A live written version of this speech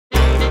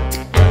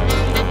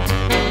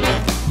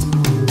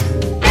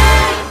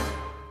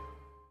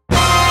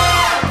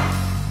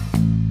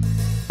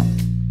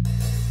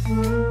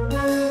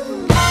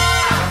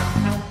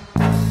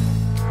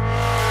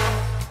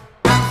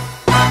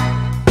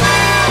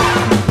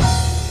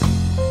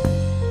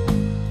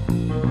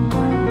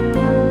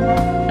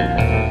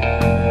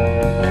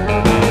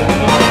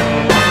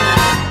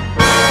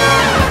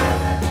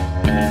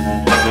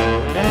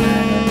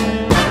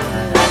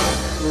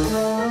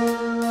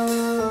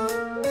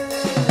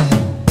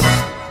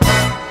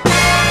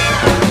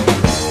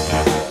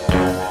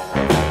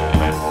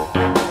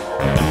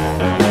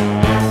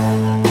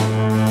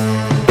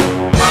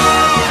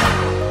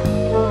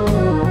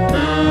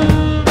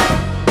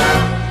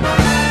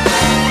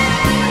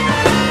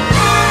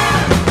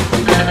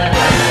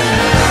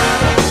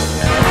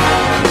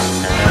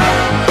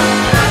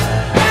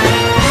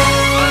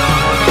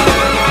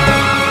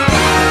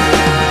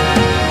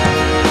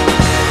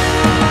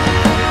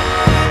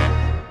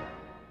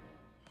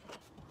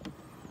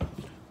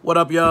What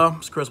up, y'all?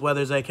 It's Chris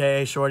Weathers,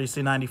 aka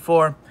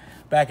ShortyC94,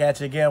 back at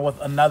you again with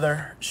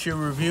another shoe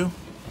review.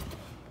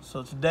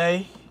 So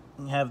today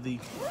we have the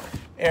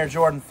Air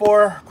Jordan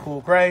 4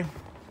 Cool Gray.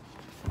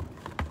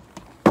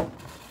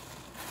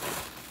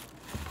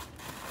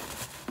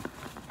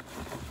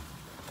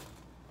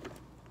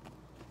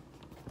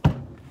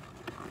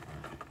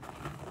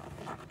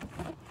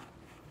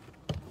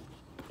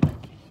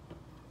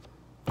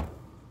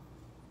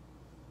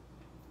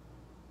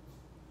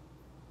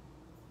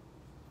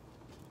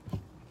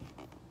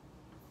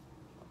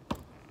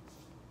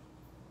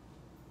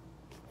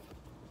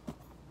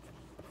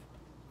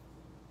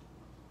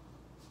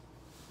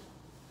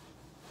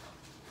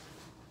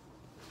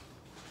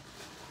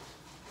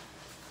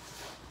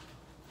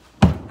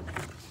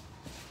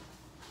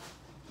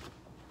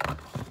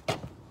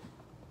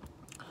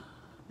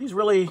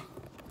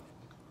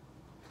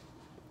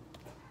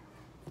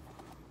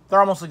 They're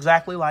almost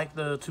exactly like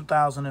the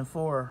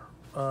 2004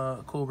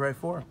 Cool Gray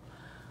 4.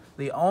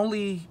 The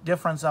only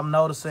difference I'm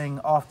noticing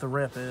off the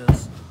rip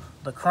is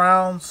the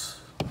crowns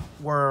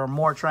were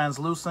more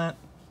translucent.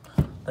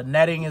 The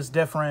netting is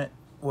different,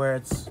 where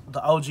it's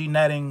the OG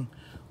netting,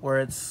 where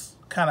it's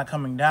kind of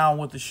coming down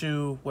with the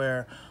shoe,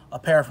 where a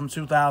pair from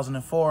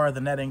 2004,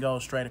 the netting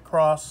goes straight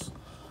across.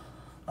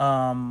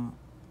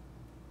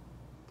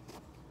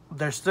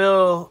 There's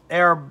still the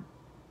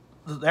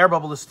air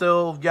bubble is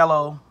still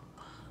yellow.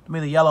 To me,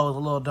 the yellow is a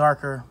little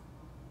darker.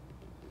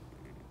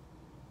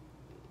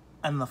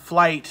 And the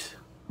flight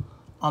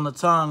on the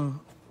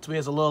tongue, to me,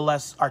 is a little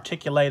less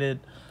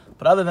articulated.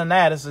 But other than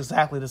that, it's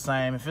exactly the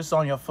same. If it's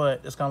on your foot,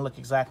 it's going to look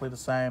exactly the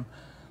same.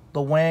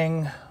 The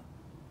wing,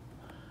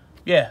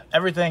 yeah,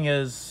 everything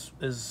is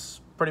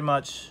pretty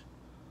much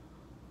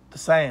the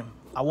same.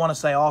 I want to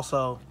say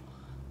also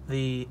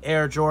the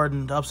Air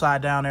Jordan, the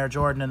upside down Air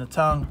Jordan in the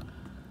tongue,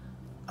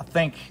 I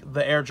think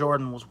the Air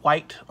Jordan was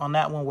white on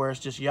that one, where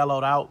it's just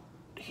yellowed out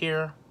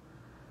here.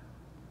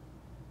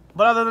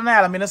 But other than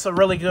that, I mean, it's a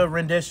really good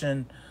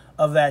rendition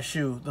of that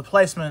shoe. The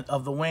placement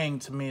of the wing,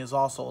 to me, is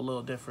also a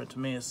little different. To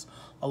me, it's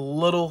a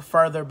little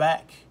further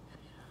back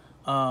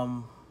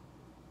than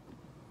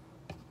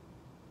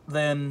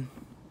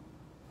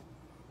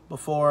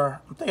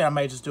before. I'm thinking I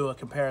may just do a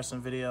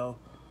comparison video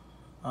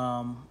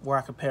where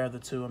I compare the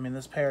two. I mean,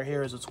 this pair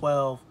here is a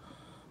 12.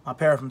 My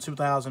pair from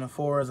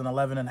 2004 is an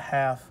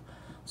 11.5.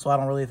 So I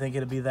don't really think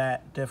it'd be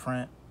that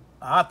different.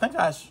 I think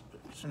now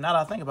that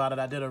I think about it,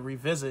 I did a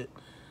revisit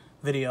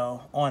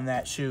video on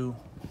that shoe.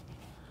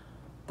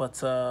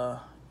 But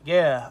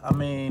yeah, I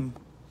mean,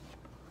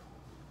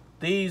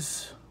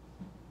 these,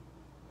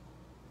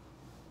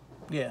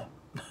 yeah.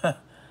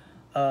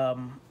 I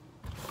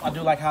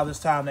do like how this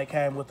time they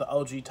came with the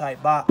OG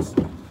type box.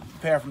 The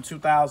pair from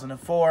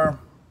 2004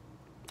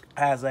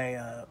 has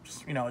a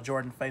a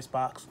Jordan face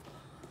box.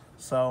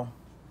 So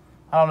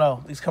I don't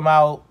know. These come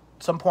out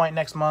some point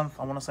next month.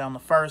 I want to say on the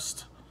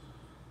 1st.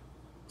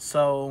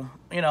 So,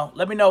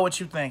 let me know what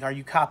you think. Are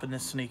you copping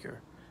this sneaker?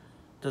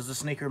 Does the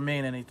sneaker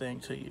mean anything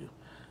to you?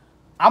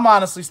 I'm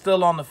honestly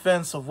still on the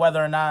fence of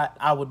whether or not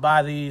I would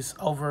buy these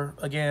over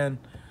again,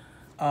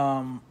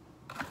 double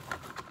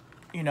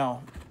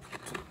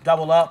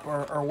up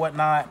or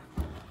whatnot.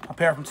 A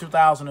pair from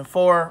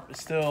 2004 is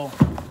still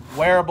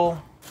wearable.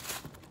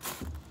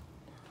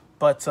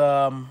 But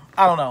I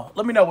don't know.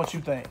 Let me know what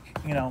you think.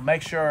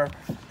 Make sure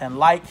and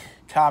like,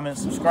 comment,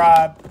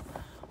 subscribe.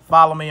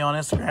 Follow me on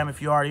Instagram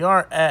if you already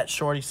aren't, at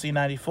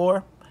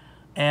ShortyC94.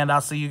 And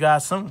I'll see you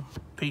guys soon.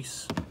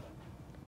 Peace.